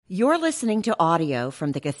You're listening to audio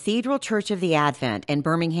from the Cathedral Church of the Advent in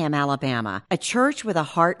Birmingham, Alabama, a church with a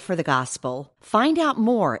heart for the gospel. Find out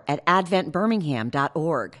more at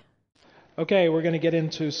adventbirmingham.org. Okay, we're going to get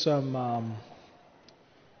into some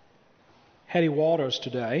heady waters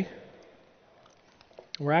today.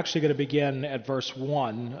 We're actually going to begin at verse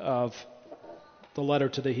 1 of the letter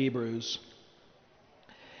to the Hebrews.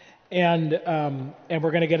 And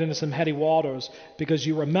we're going to get into some heady waters because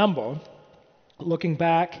you remember, looking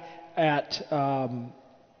back at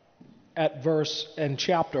verse in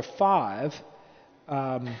chapter 5,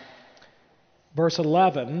 verse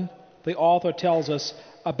 11, the author tells us,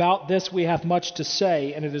 "About this we have much to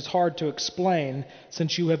say, and it is hard to explain,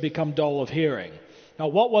 since you have become dull of hearing." Now,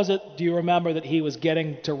 what was it, do you remember, that he was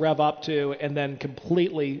getting to rev up to and then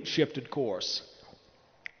completely shifted course?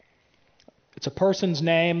 It's a person's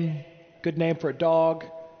name, good name for a dog,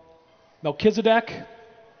 Melchizedek.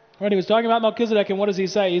 Right, he was talking about Melchizedek, and what does he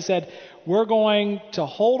say? He said, we're going to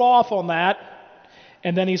hold off on that,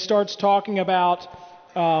 and then he starts talking about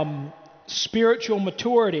spiritual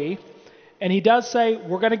maturity, and he does say,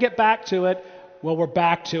 we're going to get back to it. Well, we're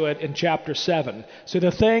back to it in chapter 7. So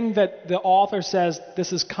the thing that the author says,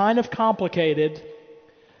 this is kind of complicated,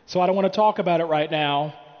 so I don't want to talk about it right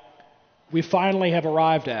now, we finally have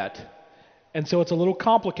arrived at. And so it's a little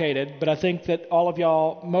complicated, but I think that all of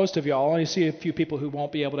y'all, most of y'all, I only see a few people who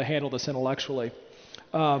won't be able to handle this intellectually,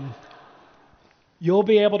 you'll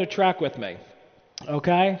be able to track with me.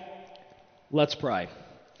 Okay? Let's pray.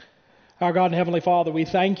 Our God and Heavenly Father, we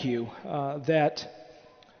thank you that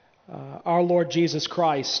our Lord Jesus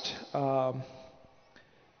Christ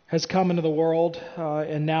has come into the world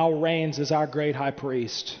and now reigns as our great high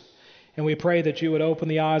priest. And we pray that you would open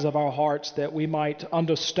the eyes of our hearts that we might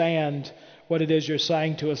understand what it is you're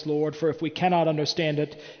saying to us, Lord. For if we cannot understand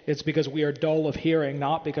it, it's because we are dull of hearing,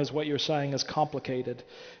 not because what you're saying is complicated.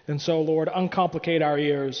 And so, Lord, uncomplicate our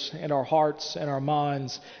ears and our hearts and our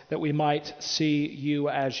minds that we might see you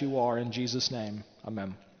as you are. In Jesus' name,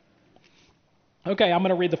 amen. Okay, I'm going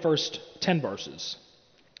to read the first 10 verses.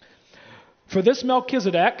 For this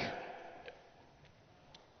Melchizedek,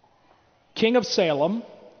 king of Salem,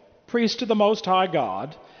 priest to the Most High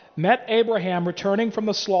God, met Abraham returning from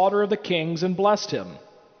the slaughter of the kings and blessed him.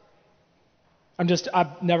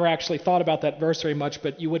 I've never actually thought about that verse very much,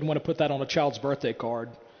 but you wouldn't want to put that on a child's birthday card.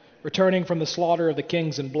 Returning from the slaughter of the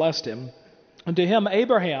kings and blessed him. And to him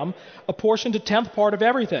Abraham apportioned a 10th part of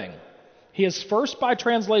everything. He is first, by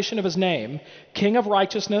translation of his name, king of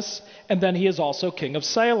righteousness, and then he is also king of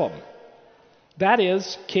Salem. That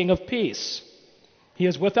is, king of peace. He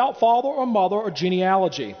is without father or mother or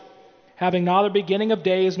genealogy, having neither beginning of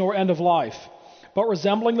days nor end of life. But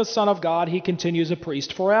resembling the Son of God, he continues a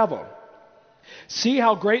priest forever. See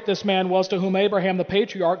how great this man was, to whom Abraham the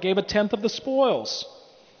patriarch gave a 10th of the spoils.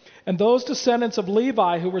 And those descendants of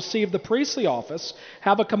Levi who received the priestly office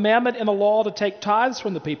have a commandment in the law to take tithes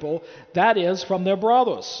from the people, that is, from their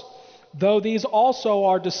brothers, though these also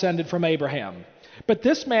are descended from Abraham. But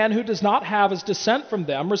this man who does not have his descent from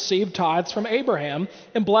them received tithes from Abraham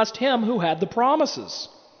and blessed him who had the promises.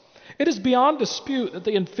 It is beyond dispute that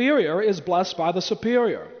the inferior is blessed by the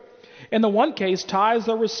superior. In the one case, tithes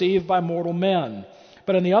are received by mortal men,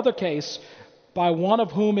 but in the other case, by one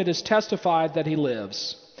of whom it is testified that he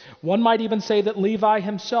lives. One might even say that Levi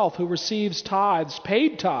himself, who receives tithes,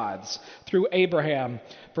 paid tithes through Abraham,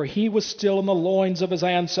 for he was still in the loins of his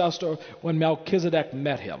ancestor when Melchizedek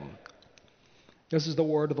met him. This is the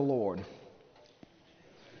word of the Lord.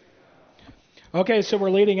 Okay, so we're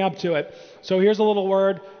leading up to it. So here's a little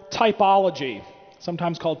word, typology,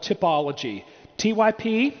 sometimes called typology.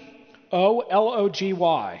 Typology.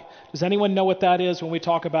 Does anyone know what that is when we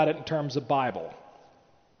talk about it in terms of Bible?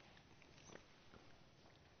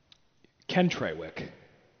 Ken Trawick.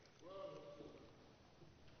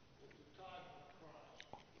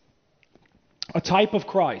 A type of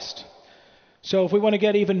Christ. So if we want to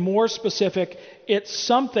get even more specific, it's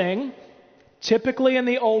something, typically in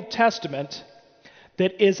the Old Testament,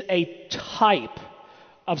 that is a type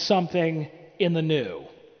of something in the New.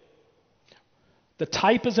 The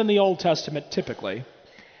type is in the Old Testament, typically,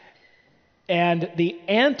 and the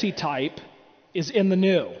antitype is in the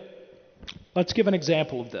New. Let's give an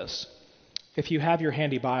example of this. If you have your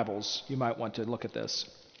handy Bibles, you might want to look at this.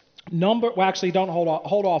 Don't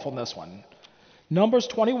hold off on this one. Numbers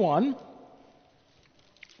 21.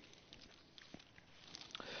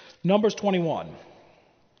 Numbers 21.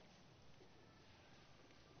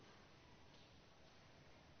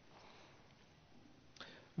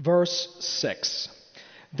 Verse 6.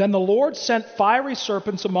 Then the Lord sent fiery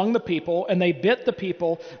serpents among the people, and they bit the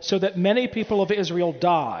people, so that many people of Israel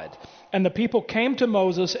died. And the people came to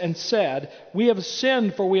Moses and said, "We have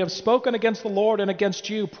sinned, for we have spoken against the Lord and against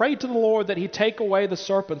you. Pray to the Lord that he take away the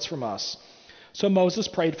serpents from us." So Moses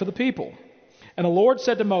prayed for the people. And the Lord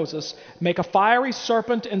said to Moses, "Make a fiery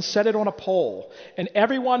serpent and set it on a pole, and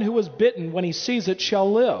everyone who is bitten when he sees it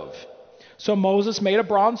shall live." So Moses made a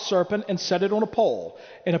bronze serpent and set it on a pole.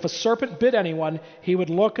 And if a serpent bit anyone, he would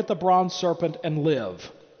look at the bronze serpent and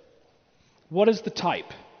live. What is the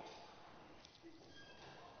type?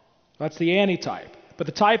 That's the antitype. But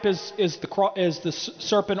the type is the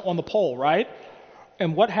serpent on the pole, right?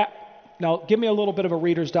 And now give me a little bit of a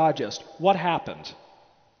Reader's Digest. What happened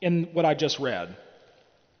in what I just read?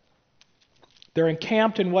 They're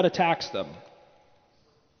encamped, and what attacks them?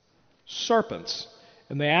 Serpents.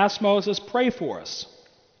 And they ask Moses, "Pray for us."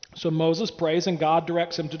 So Moses prays, and God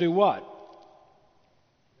directs him to do what?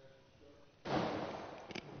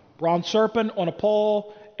 Bronze serpent on a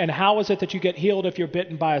pole. And how is it that you get healed if you're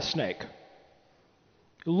bitten by a snake?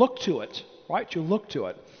 You look to it, right? You look to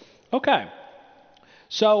it. Okay.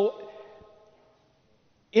 So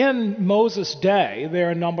in Moses' day, there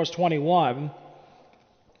in Numbers 21,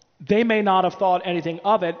 they may not have thought anything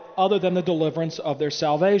of it other than the deliverance of their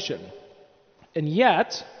salvation. And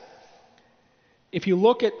yet, if you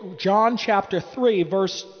look at John chapter 3,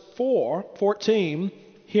 verse 14,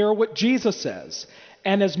 hear what Jesus says.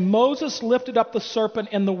 "And as Moses lifted up the serpent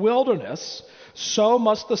in the wilderness, so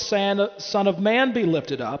must the Son of Man be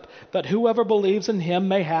lifted up, that whoever believes in him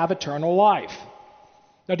may have eternal life."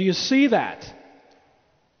 Now, do you see that?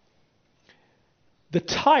 The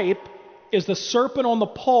type is the serpent on the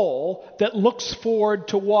pole that looks forward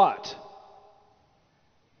to what?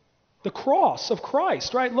 The cross of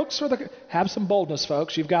Christ, right? Have some boldness,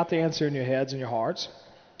 folks. You've got the answer in your heads and your hearts.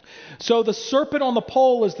 So the serpent on the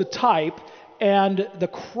pole is the type, and the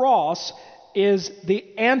cross is the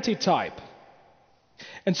antitype.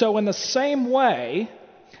 And so in the same way,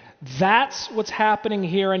 that's what's happening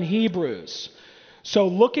here in Hebrews. So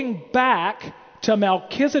looking back to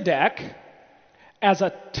Melchizedek as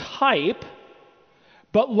a type,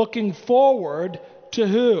 but looking forward to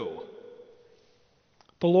who?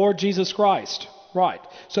 The Lord Jesus Christ. Right.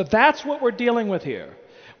 So that's what we're dealing with here,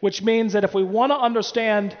 which means that if we want to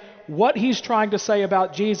understand what he's trying to say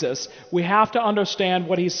about Jesus, we have to understand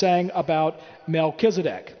what he's saying about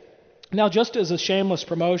Melchizedek. Now, just as a shameless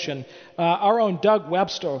promotion, our own Doug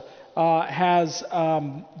Webster has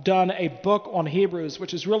done a book on Hebrews,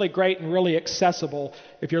 which is really great and really accessible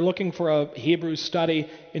if you're looking for a Hebrews study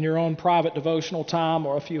in your own private devotional time,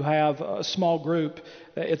 or if you have a small group,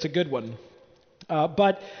 it's a good one.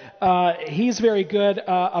 But he's very good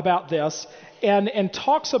about this and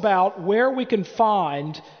talks about where we can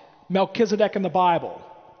find Melchizedek in the Bible.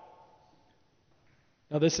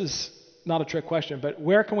 Now, this is not a trick question, but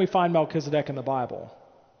where can we find Melchizedek in the Bible?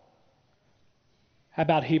 How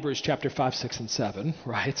about Hebrews chapter 5, 6, and 7,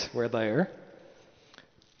 right? We're there.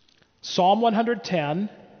 Psalm 110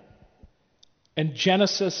 and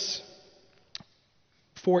Genesis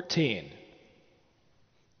 14.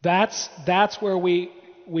 That's where we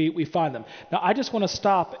find them. Now, I just want to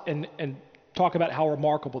stop and talk about how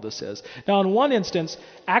remarkable this is. Now, in one instance,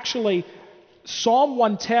 actually, Psalm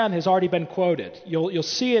 110 has already been quoted. You'll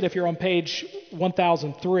see it if you're on page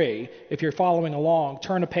 1003. If you're following along,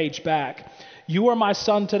 turn a page back. "You are my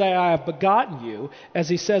son, today I have begotten you," as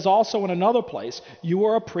he says also in another place, "You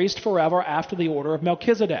are a priest forever after the order of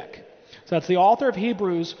Melchizedek." So that's the author of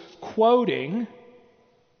Hebrews quoting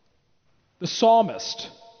the psalmist.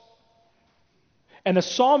 And the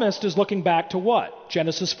psalmist is looking back to what?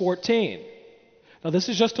 Genesis 14. Now, this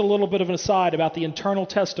is just a little bit of an aside about the internal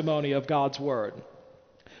testimony of God's Word.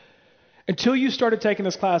 Until you started taking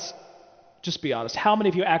this class, just be honest, how many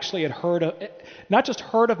of you actually had not just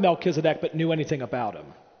heard of Melchizedek, but knew anything about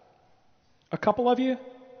him? A couple of you?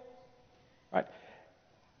 Right?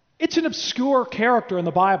 It's an obscure character in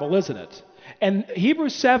the Bible, isn't it? And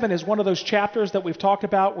Hebrews 7 is one of those chapters that we've talked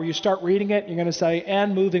about where you start reading it and you're going to say,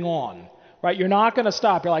 "And moving on." Right? You're not going to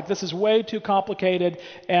stop. You're like, "This is way too complicated,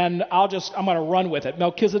 and I'm going to run with it.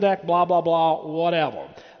 Melchizedek, blah, blah, blah, whatever."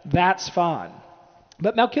 That's fine.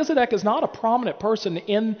 But Melchizedek is not a prominent person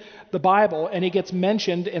in the Bible, and he gets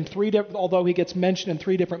mentioned in although he gets mentioned in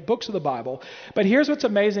 3 different books of the Bible. But here's what's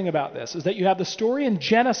amazing about this, is that you have the story in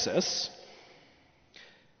Genesis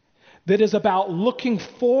that is about looking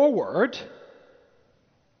forward,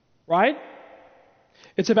 right?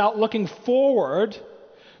 It's about looking forward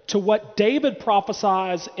to what David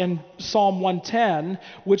prophesies in Psalm 110,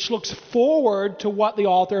 which looks forward to what the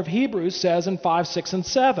author of Hebrews says in 5, 6, and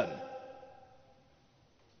 7.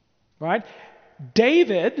 Right?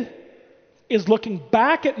 David is looking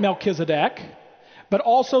back at Melchizedek, but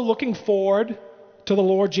also looking forward to the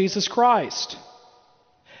Lord Jesus Christ.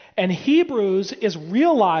 And Hebrews is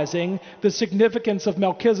realizing the significance of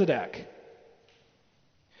Melchizedek.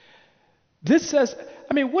 This says,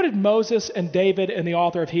 what did Moses and David and the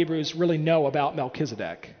author of Hebrews really know about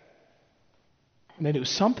Melchizedek? They knew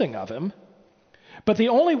something of him. But the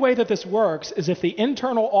only way that this works is if the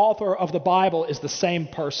internal author of the Bible is the same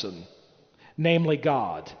person, namely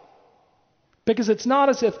God. Because it's not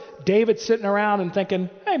as if David's sitting around and thinking,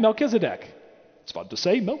 hey, Melchizedek. It's fun to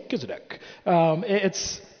say Melchizedek.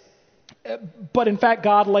 But in fact,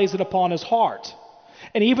 God lays it upon his heart.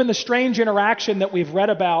 And even the strange interaction that we've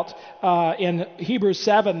read about in Hebrews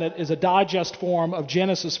 7, that is a digest form of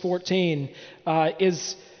Genesis 14,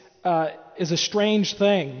 is a strange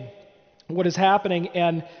thing, what is happening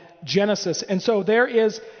in Genesis. And so there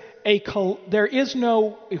is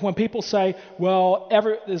no, when people say, well,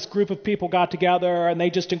 this group of people got together and they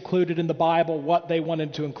just included in the Bible what they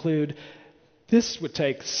wanted to include, this would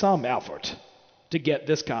take some effort to get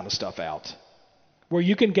this kind of stuff out, where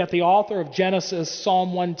you can get the author of Genesis,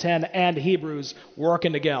 Psalm 110, and Hebrews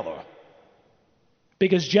working together.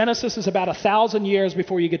 Because Genesis is about 1,000 years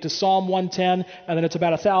before you get to Psalm 110, and then it's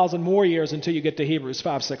about 1,000 more years until you get to Hebrews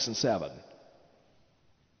 5, 6, and 7.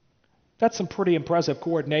 That's some pretty impressive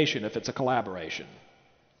coordination if it's a collaboration.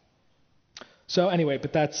 So anyway,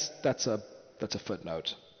 but that's a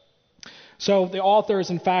footnote. So the author is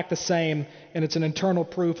in fact the same, and it's an internal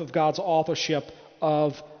proof of God's authorship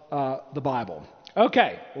of the Bible.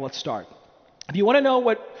 Okay, well, let's start. If you want to know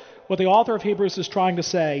what the author of Hebrews is trying to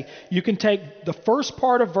say, you can take the first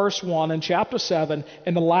part of verse 1 in chapter 7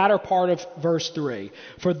 and the latter part of verse 3.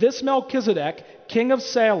 For this Melchizedek, king of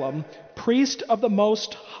Salem, priest of the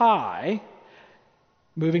Most High,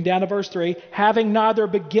 moving down to verse 3, having neither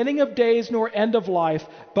beginning of days nor end of life,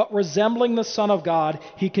 but resembling the Son of God,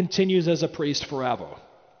 he continues as a priest forever.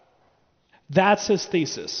 That's his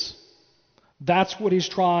thesis. That's what he's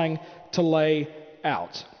trying to lay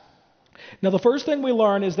out. Now, the first thing we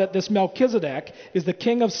learn is that this Melchizedek is the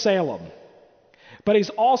king of Salem, but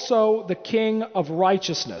he's also the king of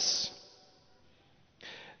righteousness.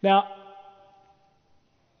 Now,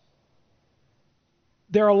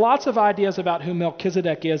 there are lots of ideas about who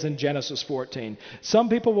Melchizedek is in Genesis 14. Some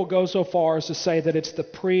people will go so far as to say that it's the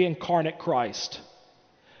pre-incarnate Christ.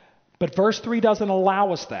 But verse 3 doesn't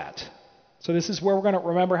allow us that. So this is where we're going to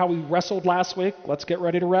remember how we wrestled last week. Let's get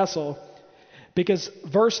ready to wrestle. Because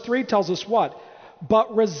verse 3 tells us what?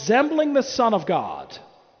 But resembling the Son of God.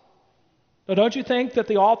 Now, don't you think that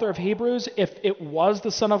the author of Hebrews, if it was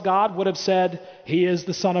the Son of God, would have said, he is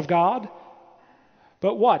the Son of God?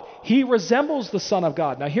 But what? He resembles the Son of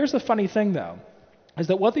God. Now, here's the funny thing, though, is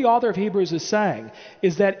that what the author of Hebrews is saying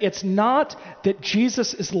is that it's not that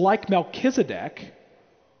Jesus is like Melchizedek,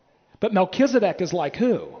 but Melchizedek is like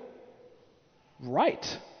who?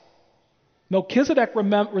 Right. Melchizedek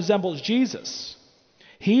resembles Jesus.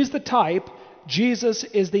 He's the type. Jesus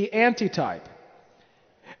is the antitype.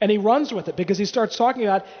 And he runs with it because he starts talking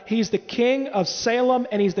about he's the king of Salem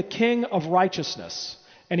and he's the king of righteousness.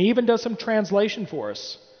 And he even does some translation for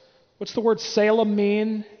us. What's the word Salem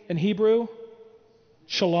mean in Hebrew?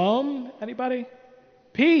 Shalom? Anybody?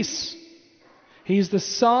 Peace. He's the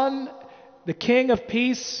son, the king of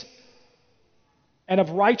peace and of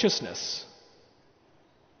righteousness.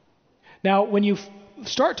 Now, when you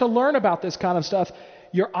start to learn about this kind of stuff,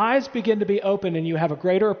 your eyes begin to be open and you have a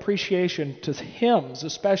greater appreciation to hymns,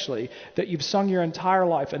 especially, that you've sung your entire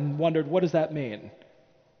life and wondered, what does that mean?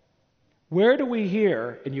 Where do we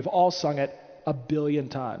hear, and you've all sung it 1 billion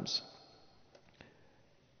times,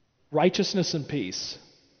 righteousness and peace?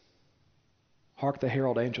 Hark the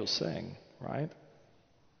herald angels sing, right?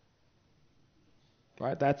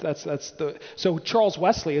 Right? So Charles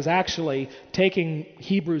Wesley is actually taking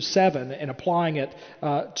Hebrews 7 and applying it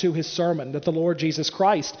to his sermon, that the Lord Jesus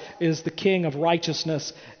Christ is the King of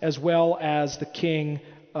righteousness as well as the King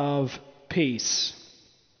of peace.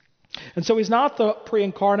 And so he's not the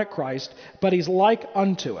pre-incarnate Christ, but he's like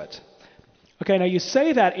unto it. Okay, now you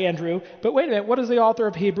say that, Andrew, but wait a minute, what does the author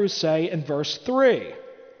of Hebrews say in verse 3?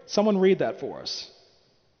 Someone read that for us.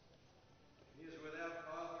 He is without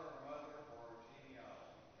father or mother or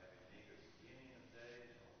genealogy, having neither beginning of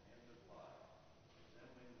days nor end of life,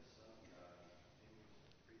 resembling the Son of God, who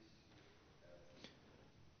continues as priest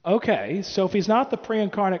forever. Okay, so if he's not the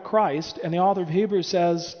pre-incarnate Christ, and the author of Hebrews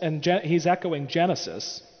says, and he's echoing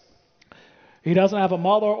Genesis, he doesn't have a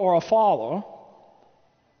mother or a father,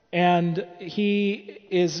 and he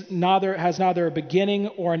has neither a beginning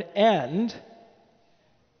or an end,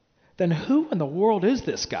 then who in the world is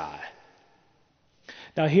this guy?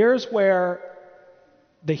 Now here's where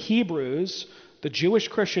the Hebrews The Jewish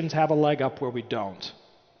Christians have a leg up where we don't.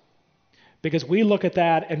 Because we look at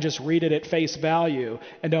that and just read it at face value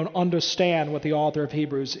and don't understand what the author of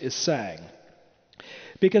Hebrews is saying.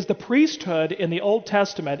 Because the priesthood in the Old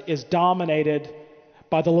Testament is dominated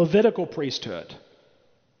by the Levitical priesthood.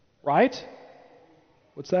 Right?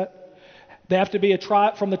 What's that? They have to be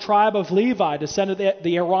from the tribe of Levi, descended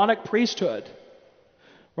the Aaronic priesthood.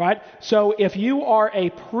 Right? So if you are a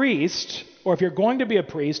priest, or if you're going to be a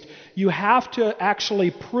priest, you have to actually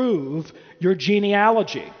prove your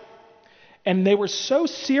genealogy. And they were so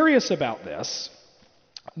serious about this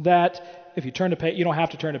that if you turn to page, you don't have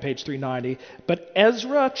to turn to page 390, but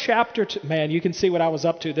Ezra chapter 2, man, you can see what I was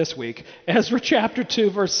up to this week. Ezra chapter 2,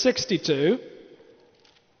 verse 62.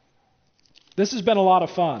 This has been a lot of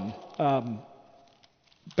fun,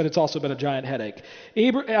 but it's also been a giant headache.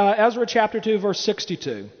 Ezra chapter 2, verse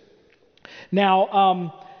 62.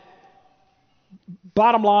 Now,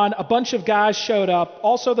 bottom line, a bunch of guys showed up,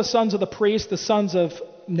 also the sons of the priest, the sons of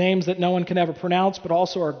names that no one can ever pronounce, but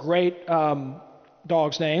also are great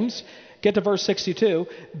dogs' names. Get to verse 62.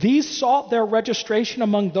 These sought their registration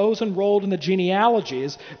among those enrolled in the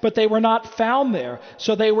genealogies, but they were not found there,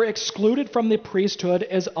 so they were excluded from the priesthood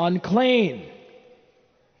as unclean.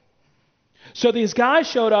 So these guys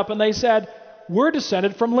showed up and they said, we're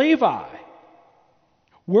descended from Levi.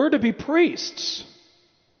 We're to be priests.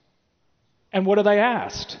 And what do they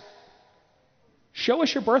asked? Show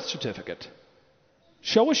us your birth certificate.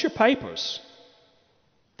 Show us your papers.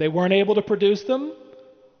 They weren't able to produce them,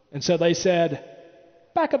 and so they said,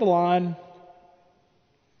 back of the line.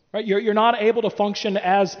 Right? You're not able to function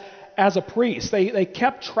as a priest. They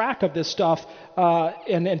kept track of this stuff,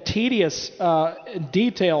 and tedious and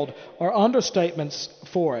detailed are understatements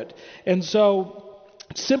for it. And so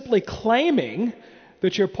simply claiming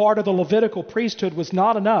that you're part of the Levitical priesthood was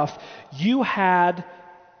not enough. You had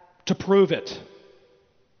to prove it.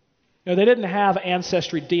 They didn't have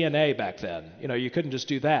ancestry DNA back then. You couldn't just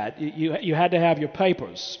do that. You had to have your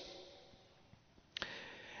papers.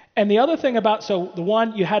 And the other thing so the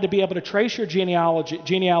one, you had to be able to trace your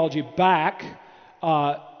genealogy back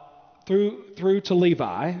through to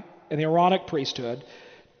Levi and the Aaronic priesthood.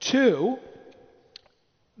 2,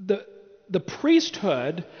 the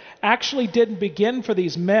priesthood actually didn't begin for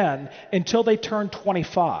these men until they turned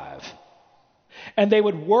 25. And they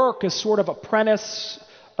would work as sort of apprentice,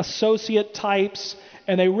 associate types,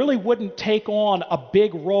 and they really wouldn't take on a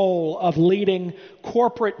big role of leading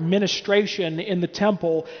corporate ministration in the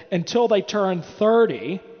temple until they turned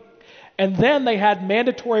 30, and then they had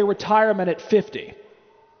mandatory retirement at 50.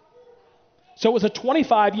 So it was a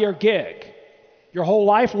 25-year gig. Your whole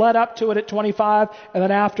life led up to it at 25, and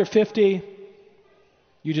then after 50,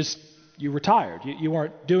 you retired. You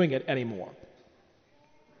weren't doing it anymore.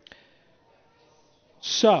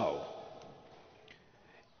 So,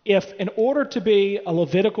 if in order to be a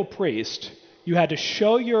Levitical priest, you had to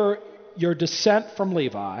show your descent from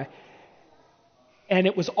Levi, and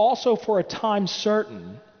it was also for a time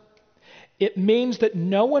certain, it means that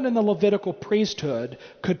no one in the Levitical priesthood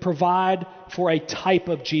could provide for a type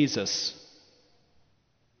of Jesus.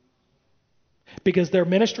 Because their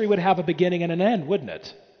ministry would have a beginning and an end, wouldn't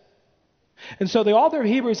it? And so the author of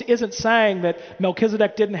Hebrews isn't saying that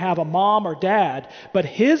Melchizedek didn't have a mom or dad, but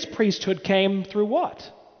his priesthood came through what?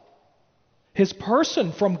 His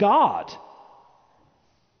person from God.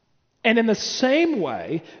 And in the same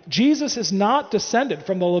way, Jesus is not descended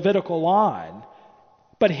from the Levitical line,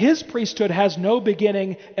 but his priesthood has no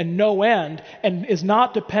beginning and no end, and is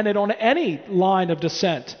not dependent on any line of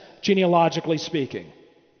descent, genealogically speaking.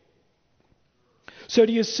 So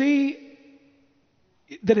do you see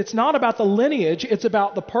that it's not about the lineage, it's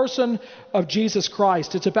about the person of Jesus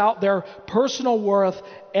Christ. It's about their personal worth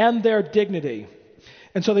and their dignity.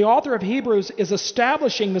 And so the author of Hebrews is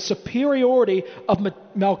establishing the superiority of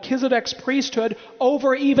Melchizedek's priesthood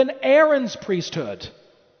over even Aaron's priesthood.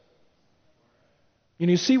 And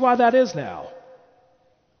you see why that is now.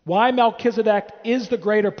 Why Melchizedek is the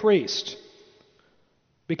greater priest.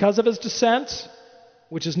 Because of his descent,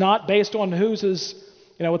 which is not based on whose is,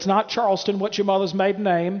 it's not Charleston, what's your mother's maiden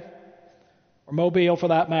name, or Mobile for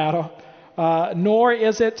that matter, nor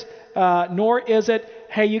is it,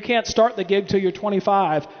 hey, you can't start the gig till you're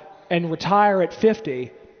 25 and retire at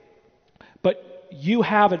 50, but you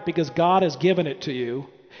have it because God has given it to you,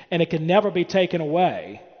 and it can never be taken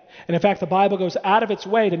away. And in fact, the Bible goes out of its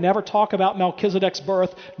way to never talk about Melchizedek's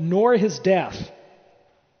birth nor his death.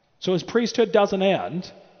 So his priesthood doesn't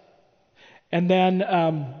end. And then,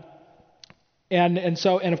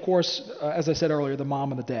 and of course, as I said earlier, the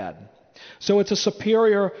mom and the dad. So it's a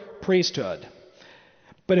superior priesthood.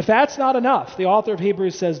 But if that's not enough, the author of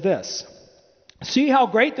Hebrews says this. See how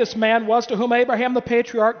great this man was to whom Abraham the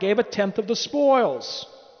patriarch gave a tenth of the spoils.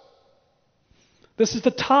 This is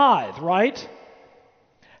the tithe, right?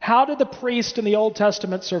 How did the priest in the Old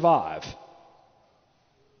Testament survive?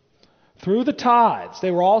 Through the tithes.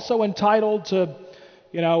 They were also entitled to,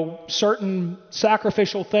 certain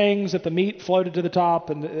sacrificial things if the meat floated to the top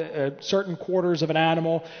and certain quarters of an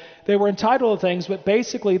animal. They were entitled to things, but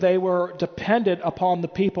basically they were dependent upon the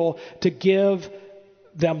people to give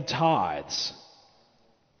them tithes.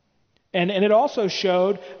 And it also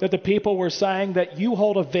showed that the people were saying that you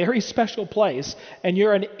hold a very special place and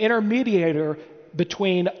you're an intermediator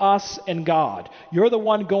between us and God. You're the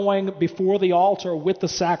one going before the altar with the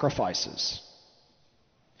sacrifices.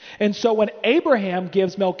 And so when Abraham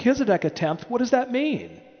gives Melchizedek a tenth, what does that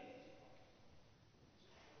mean?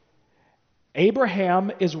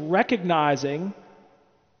 Abraham is recognizing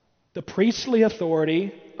the priestly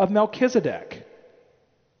authority of Melchizedek.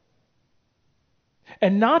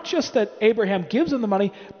 And not just that Abraham gives him the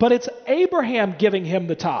money, but it's Abraham giving him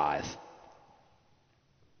the tithe.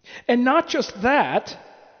 And not just that,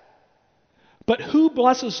 but who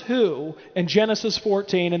blesses who in Genesis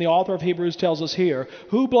 14, and the author of Hebrews tells us here,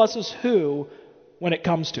 who blesses who when it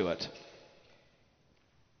comes to it?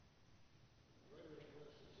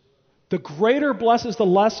 The greater blesses the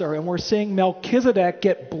lesser, and we're seeing Melchizedek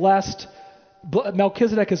get blessed.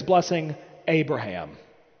 Melchizedek is blessing Abraham.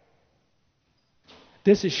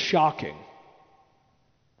 This is shocking.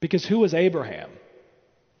 Because who is Abraham?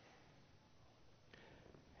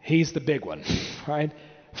 He's the big one, right?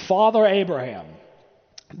 Father Abraham.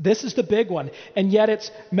 This is the big one. And yet it's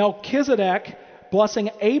Melchizedek blessing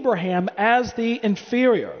Abraham as the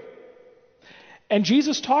inferior. And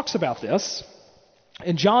Jesus talks about this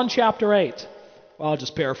in John chapter 8. Well, I'll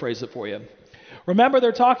just paraphrase it for you. Remember,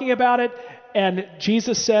 they're talking about it, and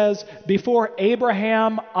Jesus says, "Before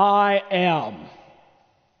Abraham, I am."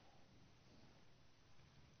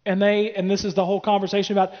 And this is the whole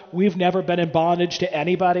conversation about we've never been in bondage to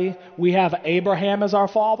anybody. We have Abraham as our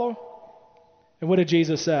father. And what did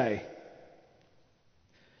Jesus say?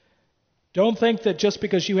 Don't think that just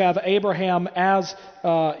because you have Abraham as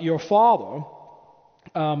your father,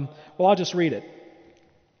 well, I'll just read it.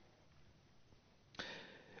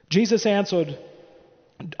 Jesus answered,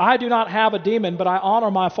 "I do not have a demon, but I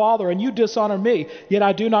honor my Father, and you dishonor me. Yet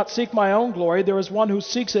I do not seek my own glory. There is one who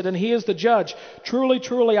seeks it, and he is the judge. Truly,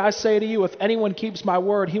 truly, I say to you, if anyone keeps my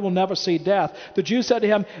word, he will never see death." The Jews said to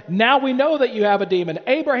him, "Now we know that you have a demon.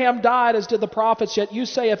 Abraham died as did the prophets, yet you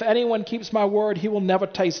say, if anyone keeps my word, he will never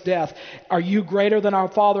taste death. Are you greater than our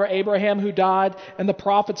father Abraham, who died, and the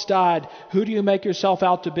prophets died? Who do you make yourself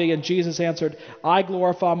out to be?" And Jesus answered, "I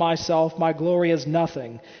glorify myself. My glory is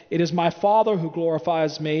nothing. It is my Father who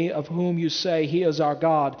glorifies me, of whom you say he is our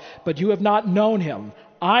God. But you have not known him.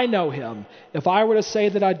 I know him. If I were to say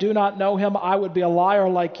that I do not know him, I would be a liar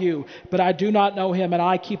like you. But I do not know him, and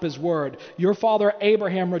I keep his word. Your father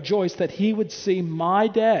Abraham rejoiced that he would see my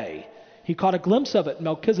day." He caught a glimpse of it in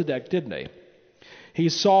Melchizedek, didn't he? He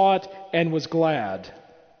saw it and was glad.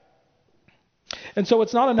 And so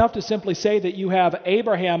it's not enough to simply say that you have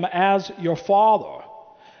Abraham as your father,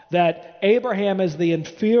 that Abraham is the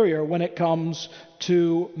inferior when it comes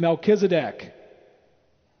to Melchizedek.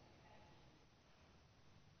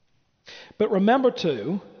 But remember,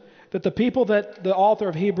 too, that the people that the author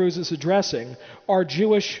of Hebrews is addressing are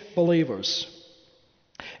Jewish believers.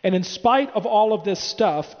 And in spite of all of this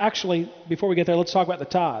stuff, actually, before we get there, let's talk about the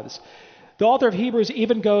tithes. The author of Hebrews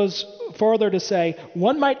even goes further to say,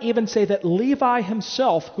 one might even say that Levi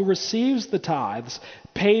himself, who receives the tithes,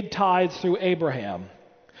 paid tithes through Abraham.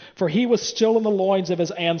 For he was still in the loins of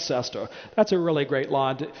his ancestor. That's a really great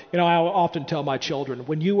line. I often tell my children,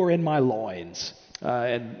 when you were in my loins,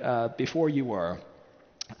 and before you were,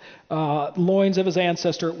 loins of his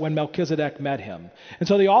ancestor when Melchizedek met him. And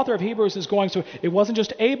so the author of Hebrews is going through, it wasn't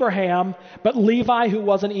just Abraham, but Levi, who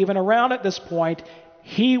wasn't even around at this point,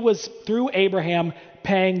 he was through Abraham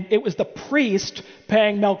paying, it was the priest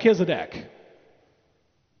paying Melchizedek.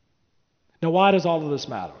 Now, why does all of this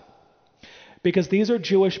matter? Because these are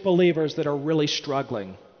Jewish believers that are really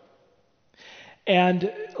struggling.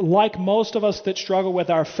 And like most of us that struggle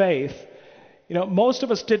with our faith, most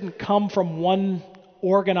of us didn't come from one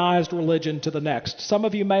organized religion to the next. Some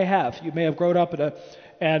of you may have. You may have grown up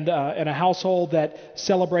in a household that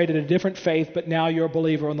celebrated a different faith, but now you're a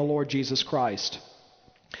believer in the Lord Jesus Christ.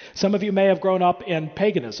 Some of you may have grown up in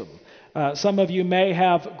paganism. Some of you may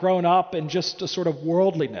have grown up in just a sort of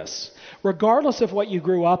worldliness. Regardless of what you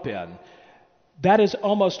grew up in, that is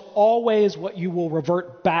almost always what you will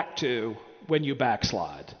revert back to when you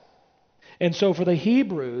backslide. And so for the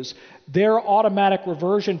Hebrews, their automatic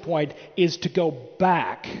reversion point is to go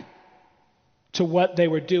back to what they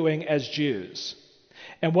were doing as Jews.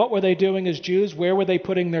 And what were they doing as Jews? Where were they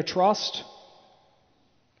putting their trust?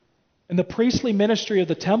 In the priestly ministry of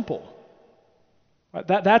the temple.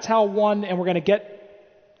 That's how one, and we're going to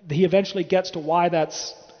get, he eventually gets to why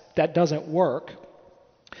that doesn't work.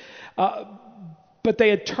 But they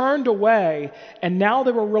had turned away, and now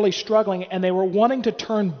they were really struggling, and they were wanting to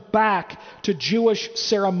turn back to Jewish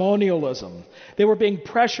ceremonialism. They were being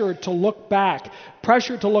pressured to look back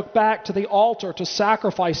to the altar, to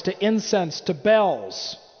sacrifice, to incense, to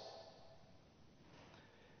bells.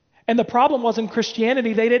 And the problem was in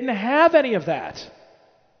Christianity, they didn't have any of that.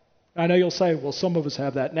 I know you'll say, well, some of us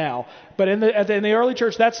have that now. But in the early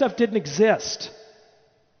church, that stuff didn't exist.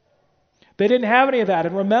 They didn't have any of that.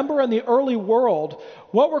 And remember, in the early world,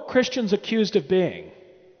 what were Christians accused of being?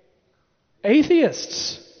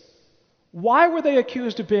 Atheists. Why were they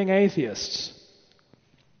accused of being atheists?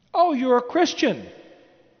 Oh, you're a Christian.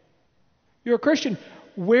 You're a Christian.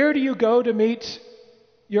 Where do you go to meet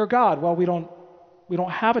your God? Well, we don't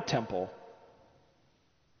have a temple.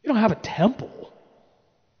 You don't have a temple?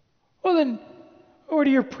 Well, then, where do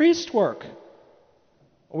your priests work?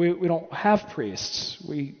 We don't have priests.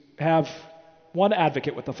 We have one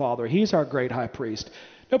advocate with the Father. He's our great high priest.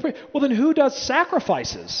 No priest. Well, then who does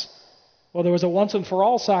sacrifices? Well, there was a once and for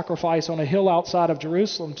all sacrifice on a hill outside of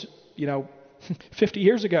Jerusalem, 50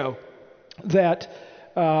 years ago, that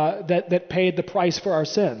paid the price for our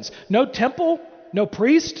sins. No temple, no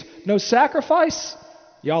priest, no sacrifice.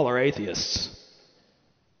 Y'all are atheists.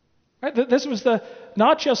 Right? This was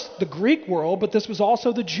not just the Greek world, but this was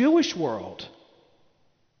also the Jewish world.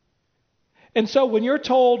 And so when you're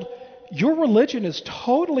told your religion is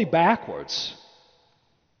totally backwards,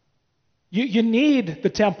 you need the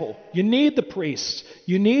temple, you need the priests,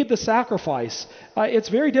 you need the sacrifice, it's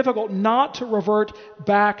very difficult not to revert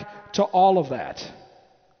back to all of that.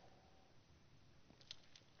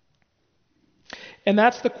 And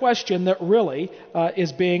that's the question that really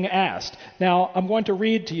is being asked. Now, I'm going to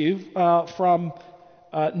read to you from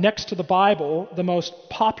next to the Bible, the most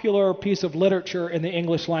popular piece of literature in the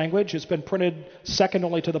English language. It's been printed second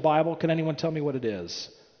only to the Bible. Can anyone tell me what it is?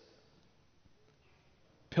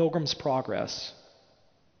 Pilgrim's Progress.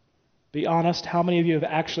 Be honest, how many of you have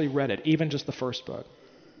actually read it, even just the first book?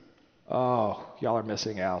 Oh, y'all are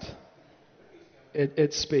missing out.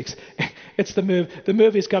 It speaks. It's the movie. The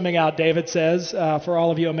movie's coming out, David says, for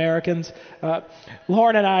all of you Americans.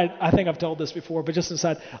 Lauren and I think I've told this before, but just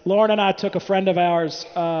aside, Lauren and I took a friend of ours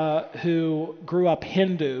who grew up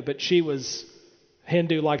Hindu, but she was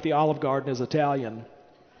Hindu like the Olive Garden is Italian,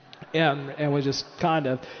 and was just kind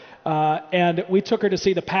of. And we took her to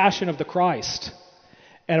see The Passion of the Christ.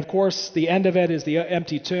 And of course, the end of it is the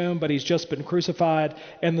empty tomb, but he's just been crucified,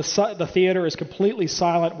 and the theater is completely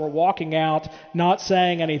silent. We're walking out, not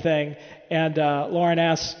saying anything, and Lauren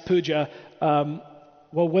asks Pooja,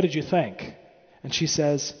 well, what did you think? And she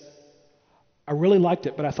says, I really liked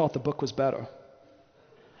it, but I thought the book was better.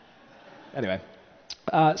 Anyway,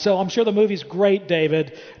 so I'm sure the movie's great,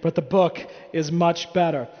 David, but the book is much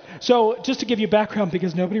better. So just to give you background,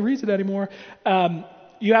 because nobody reads it anymore,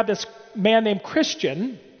 you have this man named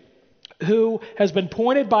Christian who has been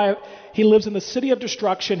pointed by, he lives in the city of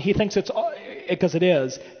destruction. He thinks it's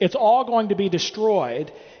all going to be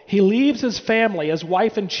destroyed. He leaves his family, his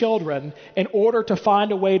wife and children, in order to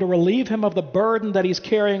find a way to relieve him of the burden that he's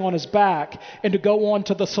carrying on his back and to go on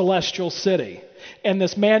to the celestial city. And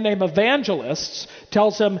this man named Evangelist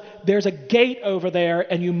tells him, there's a gate over there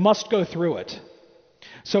and you must go through it.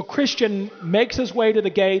 So Christian makes his way to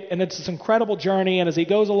the gate, and it's this incredible journey, and as he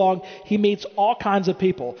goes along, he meets all kinds of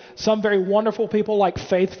people. Some very wonderful people like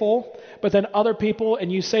Faithful, but then other people,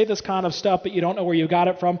 and you say this kind of stuff, but you don't know where you got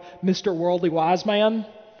it from. Mr. Worldly Wise Man,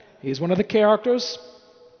 he's one of the characters.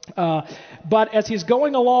 But as he's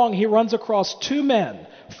going along, he runs across two men,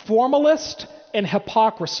 Formalist and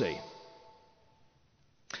Hypocrisy.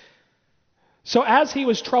 So as he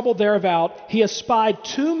was troubled thereabout, he espied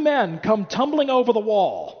two men come tumbling over the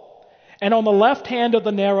wall, and on the left hand of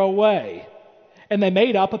the narrow way, and they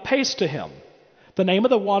made up a pace to him. The name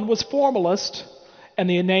of the one was Formalist, and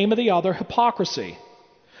the name of the other Hypocrisy.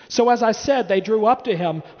 So as I said, they drew up to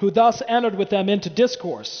him, who thus entered with them into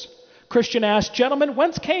discourse. Christian asked, Gentlemen,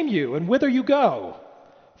 whence came you, and whither you go?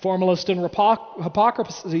 Formalist and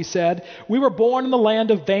Hypocrisy said, We were born in the land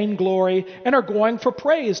of vainglory and are going for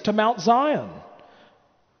praise to Mount Zion.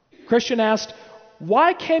 Christian asked,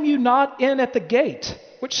 Why came you not in at the gate,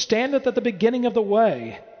 which standeth at the beginning of the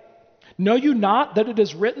way? Know you not that it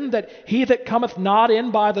is written that he that cometh not in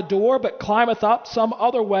by the door, but climbeth up some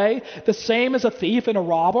other way, the same is a thief and a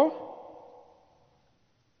robber?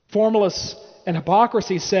 Formalists and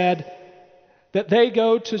hypocrisy said that to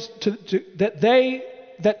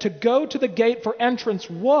go to the gate for entrance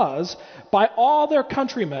was, by all their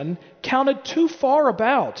countrymen, counted too far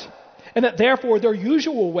about, and that therefore their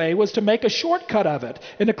usual way was to make a shortcut of it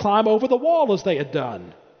and to climb over the wall as they had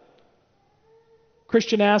done.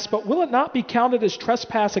 Christian asked, but will it not be counted as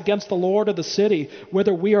trespass against the Lord of the city,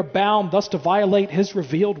 whether we are bound thus to violate his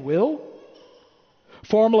revealed will?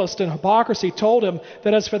 Formalist and hypocrisy told him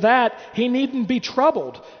that as for that, he needn't be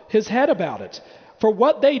troubled his head about it. For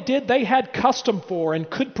what they did, they had custom for and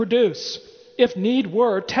could produce, if need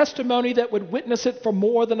were, testimony that would witness it for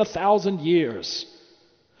more than 1,000 years.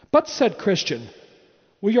 But, said Christian,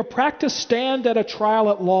 will your practice stand at a trial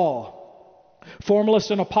at law?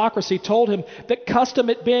 Formalist and hypocrisy told him that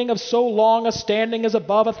custom, it being of so long a standing as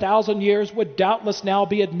above 1,000 years, would doubtless now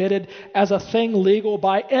be admitted as a thing legal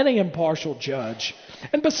by any impartial judge.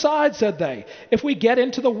 And besides, said they, if we get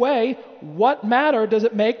into the way, what matter does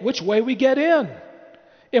it make which way we get in?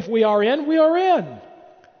 If we are in, we are in.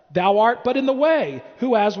 Thou art but in the way,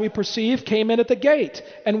 who, as we perceive, came in at the gate,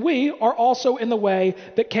 and we are also in the way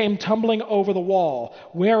that came tumbling over the wall,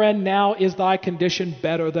 wherein now is thy condition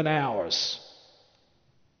better than ours.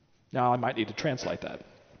 Now, I might need to translate that.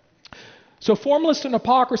 So formalists and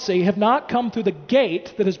hypocrisy have not come through the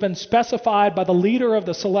gate that has been specified by the leader of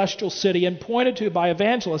the celestial city and pointed to by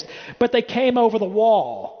evangelists, but they came over the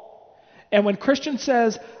wall. And when Christian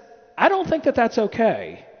says, I don't think that that's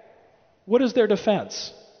okay, what is their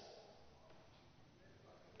defense?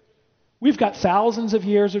 We've got thousands of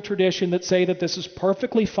years of tradition that say that this is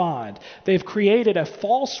perfectly fine. They've created a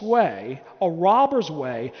false way, a robber's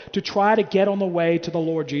way, to try to get on the way to the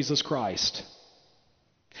Lord Jesus Christ.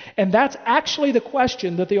 And that's actually the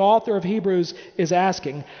question that the author of Hebrews is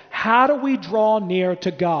asking. How do we draw near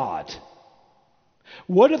to God?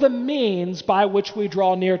 What are the means by which we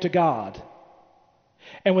draw near to God?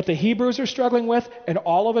 And what the Hebrews are struggling with, and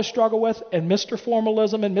all of us struggle with, and Mr.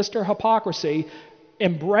 Formalism and Mr. Hypocrisy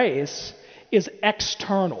embrace, is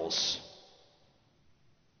externals.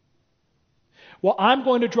 Well, I'm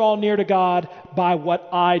going to draw near to God by what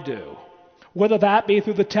I do, whether that be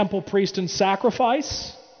through the temple priest and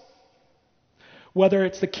sacrifice, whether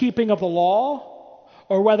it's the keeping of the law,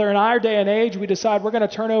 or whether in our day and age we decide we're going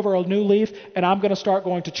to turn over a new leaf and I'm going to start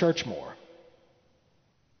going to church more.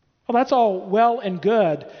 Well, that's all well and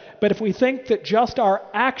good, but if we think that just our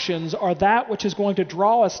actions are that which is going to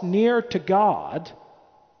draw us near to God,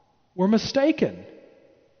 we're mistaken.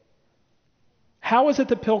 How is it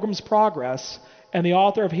that Pilgrim's Progress and the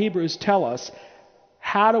author of Hebrews tell us,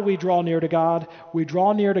 how do we draw near to God? We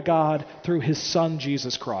draw near to God through his Son,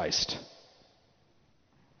 Jesus Christ.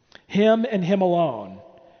 Him and him alone.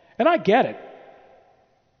 And I get it.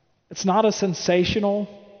 It's not as sensational.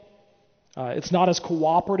 It's not as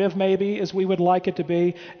cooperative, maybe, as we would like it to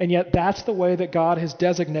be. And yet that's the way that God has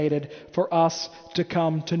designated for us to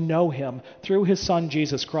come to know him through his Son,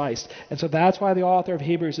 Jesus Christ. And so that's why the author of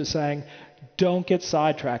Hebrews is saying, don't get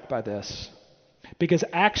sidetracked by this. Because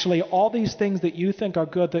actually, all these things that you think are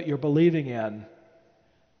good that you're believing in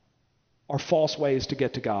are false ways to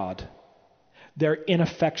get to God. They're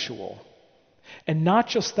ineffectual. And not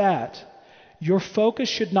just that, your focus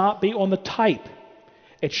should not be on the type.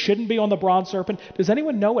 It shouldn't be on the bronze serpent. Does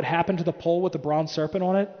anyone know what happened to the pole with the bronze serpent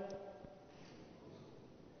on it?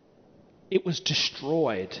 It was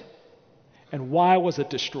destroyed. And why was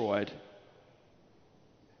it destroyed?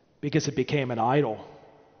 Because it became an idol.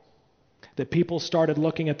 That people started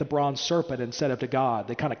looking at the bronze serpent instead of to God.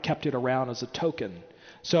 They kind of kept it around as a token.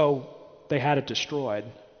 So they had it destroyed.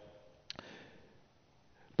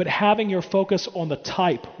 But having your focus on the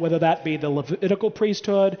type, whether that be the Levitical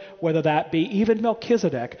priesthood, whether that be even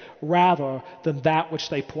Melchizedek, rather than that which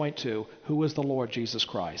they point to, who is the Lord Jesus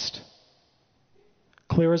Christ.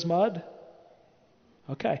 Clear as mud?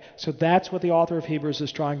 Okay, so that's what the author of Hebrews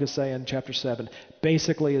is trying to say in chapter 7.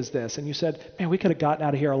 Basically is this. And you said, man, we could have gotten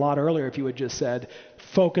out of here a lot earlier if you had just said,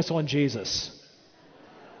 focus on Jesus.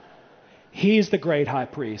 He's the great high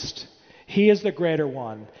priest. He is the greater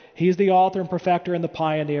one. He's the author and perfecter and the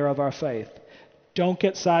pioneer of our faith. Don't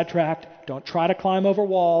get sidetracked. Don't try to climb over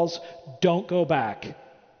walls. Don't go back,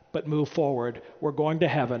 but move forward. We're going to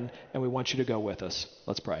heaven, and we want you to go with us.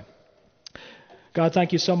 Let's pray. God,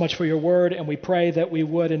 thank you so much for your word, and we pray that we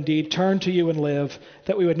would indeed turn to you and live,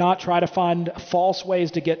 that we would not try to find false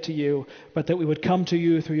ways to get to you, but that we would come to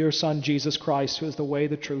you through your Son, Jesus Christ, who is the way,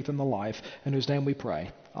 the truth, and the life, in whose name we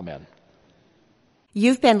pray. Amen.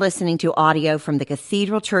 You've been listening to audio from the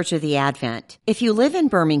Cathedral Church of the Advent. If you live in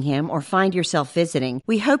Birmingham or find yourself visiting,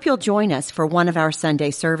 we hope you'll join us for one of our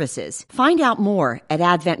Sunday services. Find out more at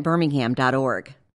adventbirmingham.org.